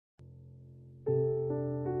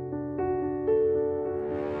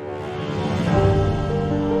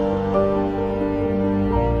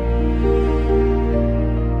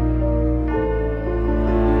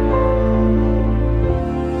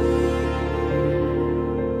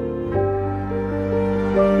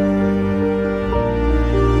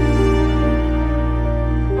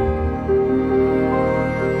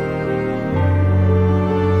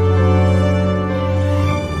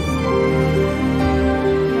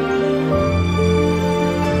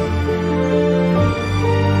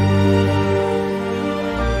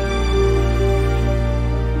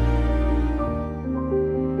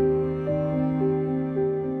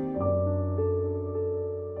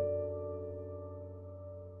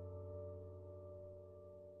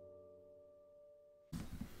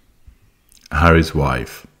Harry's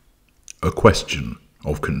wife, a question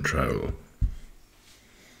of control.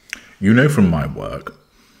 You know from my work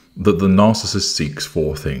that the narcissist seeks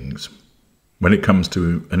four things when it comes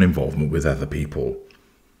to an involvement with other people.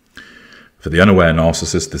 For the unaware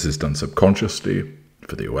narcissist, this is done subconsciously.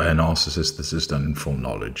 For the aware narcissist, this is done in full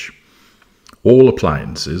knowledge. All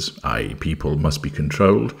appliances, i.e. people, must be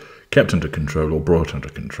controlled, kept under control or brought under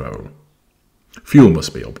control. Fuel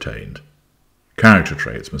must be obtained. Character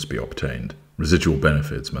traits must be obtained. Residual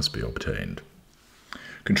benefits must be obtained.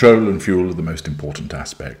 Control and fuel are the most important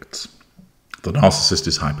aspects. The narcissist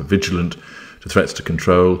is hypervigilant to threats to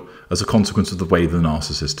control as a consequence of the way the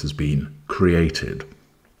narcissist has been created.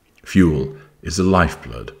 Fuel is the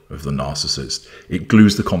lifeblood of the narcissist. It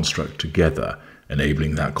glues the construct together,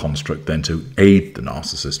 enabling that construct then to aid the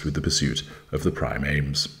narcissist with the pursuit of the prime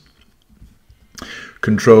aims.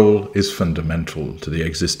 Control is fundamental to the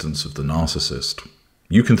existence of the narcissist.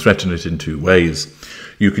 You can threaten it in two ways.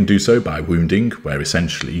 You can do so by wounding, where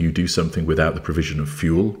essentially you do something without the provision of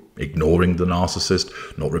fuel, ignoring the narcissist,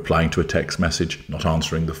 not replying to a text message, not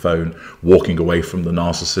answering the phone, walking away from the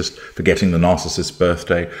narcissist, forgetting the narcissist's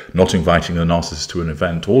birthday, not inviting the narcissist to an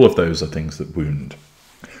event. All of those are things that wound.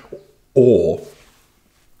 Or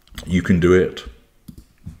you can do it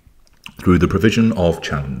through the provision of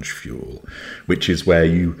challenge fuel, which is where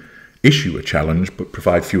you issue a challenge but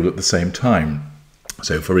provide fuel at the same time.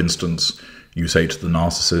 So, for instance, you say to the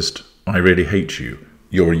narcissist, "I really hate you.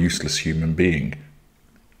 You're a useless human being."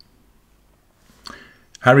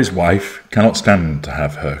 Harry's wife cannot stand to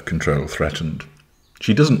have her control threatened.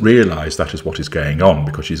 She doesn't realise that is what is going on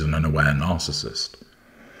because she's an unaware narcissist.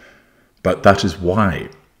 But that is why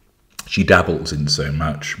she dabbles in so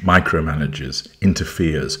much, micromanages,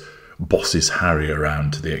 interferes, bosses Harry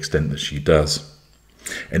around to the extent that she does.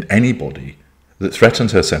 And anybody that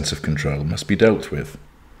threatens her sense of control must be dealt with.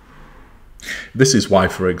 This is why,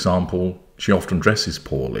 for example, she often dresses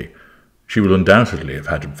poorly. She will undoubtedly have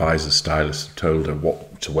had advisors, stylists have told her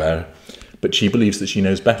what to wear, but she believes that she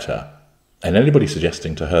knows better. And anybody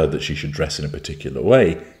suggesting to her that she should dress in a particular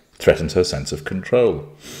way threatens her sense of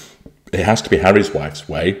control. It has to be Harry's wife's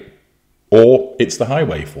way, or it's the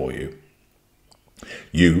highway for you.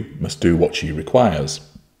 You must do what she requires.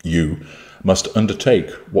 You must undertake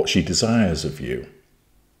what she desires of you.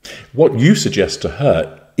 What you suggest to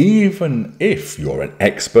her, even if you're an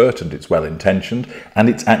expert and it's well-intentioned and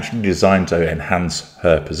it's actually designed to enhance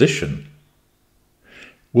her position,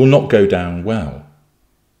 will not go down well.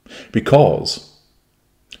 Because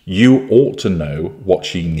you ought to know what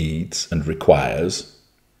she needs and requires,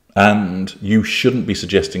 and you shouldn't be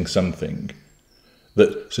suggesting something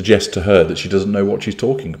that suggests to her that she doesn't know what she's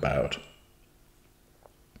talking about.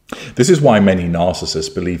 This is why many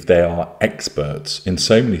narcissists believe they are experts in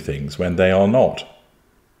so many things when they are not.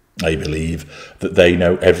 They believe that they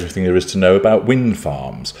know everything there is to know about wind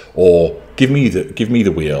farms, or give me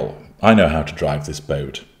the wheel, I know how to drive this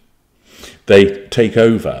boat. They take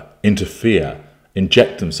over, interfere,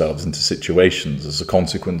 inject themselves into situations as a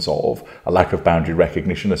consequence of a lack of boundary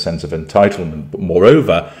recognition, a sense of entitlement, but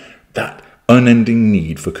moreover, that unending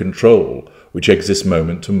need for control, which exists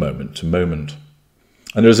moment to moment to moment.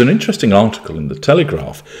 And there is an interesting article in the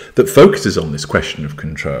Telegraph that focuses on this question of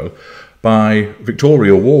control by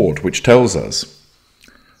Victoria Ward, which tells us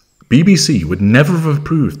BBC would never have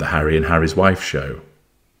approved the Harry and Harry's wife show.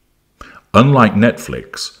 Unlike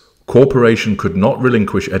Netflix, corporation could not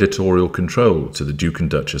relinquish editorial control to the Duke and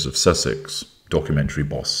Duchess of Sussex, documentary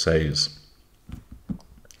boss says.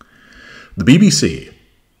 The BBC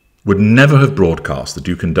would never have broadcast the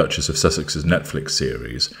Duke and Duchess of Sussex's Netflix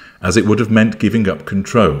series, as it would have meant giving up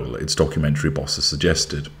control, its documentary boss has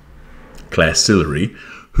suggested. Claire Sillery,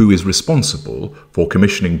 who is responsible for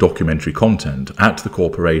commissioning documentary content at the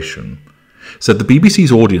corporation, said the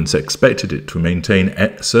BBC's audience expected it to maintain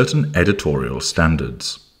certain editorial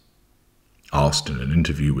standards. Asked in an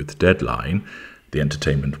interview with Deadline, the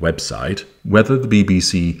entertainment website, whether the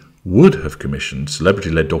BBC would have commissioned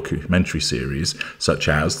celebrity-led documentary series such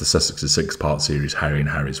as the Sussex's six-part series Harry and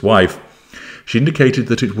Harry's Wife, she indicated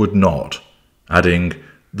that it would not, adding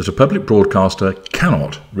that a public broadcaster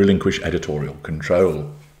cannot relinquish editorial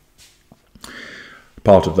control.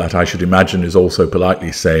 Part of that, I should imagine, is also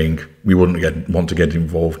politely saying we wouldn't want to get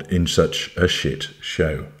involved in such a shit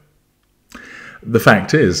show. The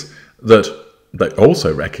fact is that they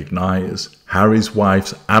also recognise Harry's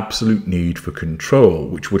wife's absolute need for control,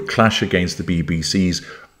 which would clash against the BBC's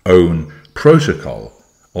own protocol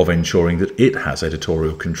of ensuring that it has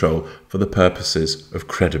editorial control for the purposes of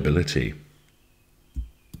credibility.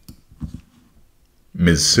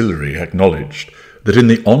 Ms. Sillery acknowledged that in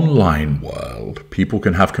the online world, people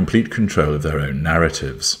can have complete control of their own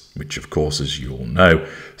narratives, which, of course, as you all know,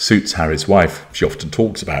 suits Harry's wife. She often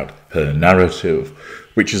talks about her narrative,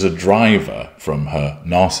 which is a driver from her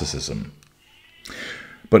narcissism.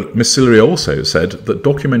 But Miss Sillery also said that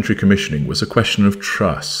documentary commissioning was a question of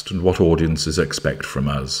trust and what audiences expect from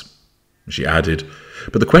us. She added,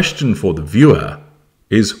 "But the question for the viewer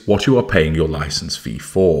is what you are paying your licence fee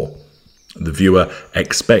for. The viewer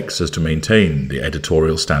expects us to maintain the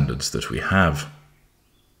editorial standards that we have."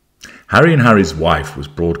 Harry and Harry's Wife was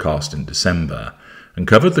broadcast in December and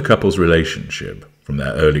covered the couple's relationship, from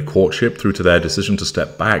their early courtship through to their decision to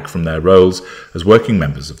step back from their roles as working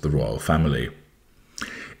members of the royal family.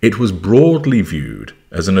 It was broadly viewed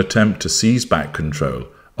as an attempt to seize back control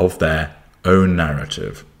of their own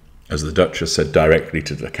narrative. As the Duchess said directly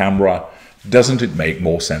to the camera, "Doesn't it make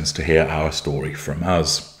more sense to hear our story from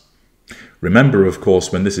us?" Remember, of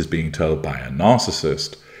course, when this is being told by a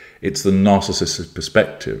narcissist, it's the narcissist's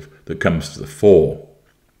perspective that comes to the fore.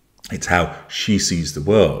 It's how she sees the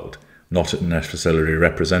world, not necessarily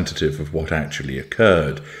representative of what actually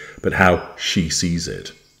occurred, but how she sees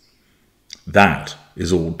it. That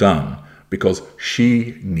is all done because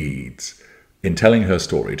she needs, in telling her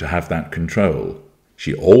story, to have that control.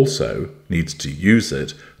 She also needs to use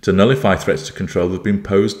it to nullify threats to control that have been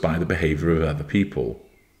posed by the behaviour of other people.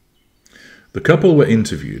 The couple were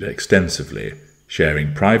interviewed extensively,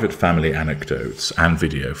 sharing private family anecdotes and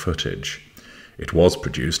video footage. It was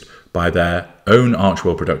produced by their own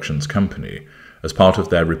Archwell Productions company as part of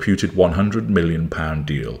their reputed £100 million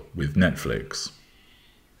deal with Netflix.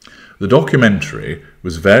 The documentary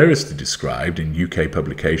was variously described in UK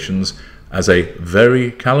publications as a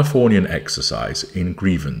very Californian exercise in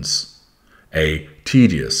grievance, a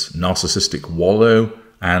tedious narcissistic wallow,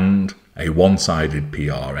 and a one-sided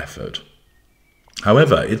PR effort.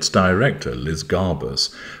 However, its director, Liz Garbus,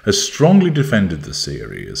 has strongly defended the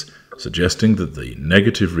series, suggesting that the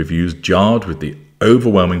negative reviews jarred with the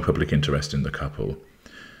overwhelming public interest in the couple.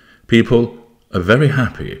 People are very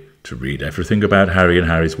happy to read everything about Harry and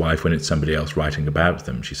Harry's wife when it's somebody else writing about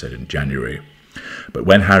them, she said in January. But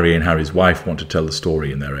when Harry and Harry's wife want to tell the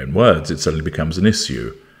story in their own words, it suddenly becomes an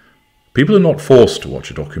issue. People are not forced to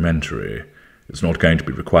watch a documentary. It's not going to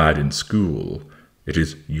be required in school. It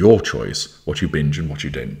is your choice what you binge and what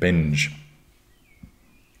you don't binge.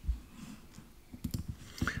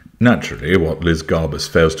 Naturally, what Liz Garbus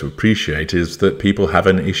fails to appreciate is that people have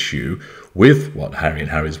an issue with what Harry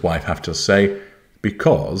and Harry's wife have to say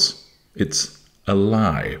because it's a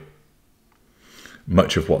lie.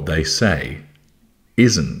 Much of what they say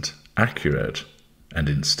isn't accurate, and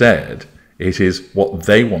instead it is what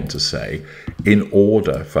they want to say in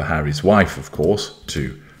order for Harry's wife, of course,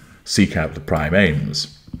 to seek out the prime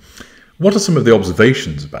aims. What are some of the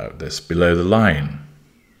observations about this below the line?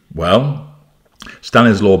 Well,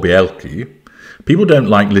 Stanislaw Bielki, people don't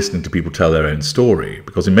like listening to people tell their own story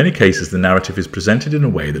because in many cases the narrative is presented in a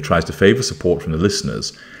way that tries to favour support from the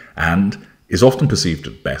listeners and is often perceived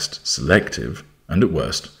at best selective and at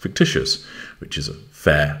worst fictitious, which is a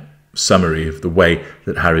fair summary of the way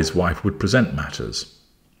that Harry's wife would present matters.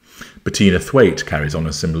 Bettina Thwaite carries on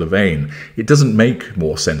a similar vein. It doesn't make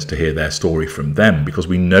more sense to hear their story from them because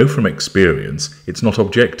we know from experience it's not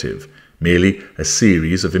objective, merely a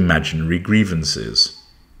series of imaginary grievances.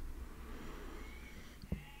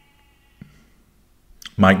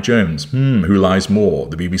 Mike Jones, who lies more,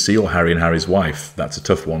 the BBC or Harry and Harry's wife? That's a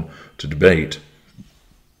tough one to debate.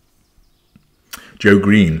 Joe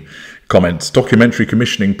Green comments, documentary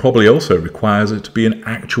commissioning probably also requires it to be an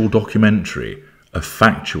actual documentary, a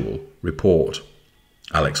factual report.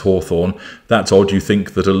 Alex Hawthorne, that's odd you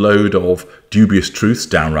think that a load of dubious truths,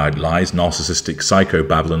 downright lies, narcissistic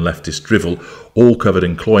psychobabble and leftist drivel, all covered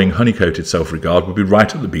in cloying honey-coated self-regard, would be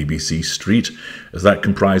right at the BBC street, as that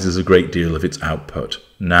comprises a great deal of its output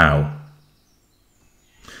now.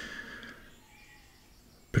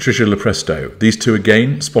 Patricia Lepresto, these two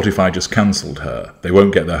again, Spotify just cancelled her. They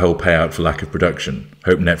won't get their whole payout for lack of production.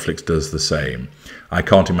 Hope Netflix does the same. I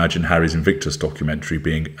can't imagine Harry's Invictus documentary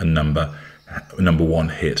being a number one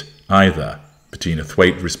hit either. Bettina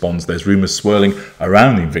Thwaite responds, there's rumours swirling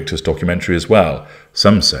around the Invictus documentary as well.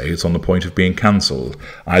 Some say it's on the point of being cancelled,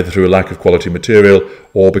 either through a lack of quality material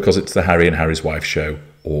or because it's the Harry and Harry's Wife show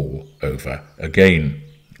all over again.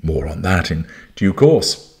 More on that in due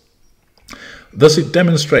course. Thus it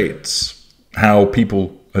demonstrates how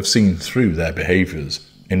people have seen through their behaviours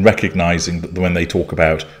in recognising that when they talk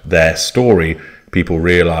about their story, people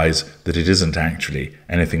realise that it isn't actually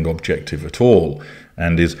anything objective at all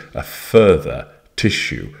and is a further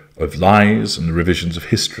tissue of lies and the revisions of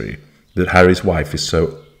history that Harry's wife is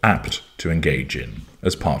so apt to engage in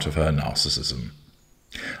as part of her narcissism.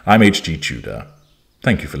 I'm H.G. Tudor.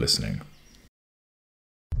 Thank you for listening.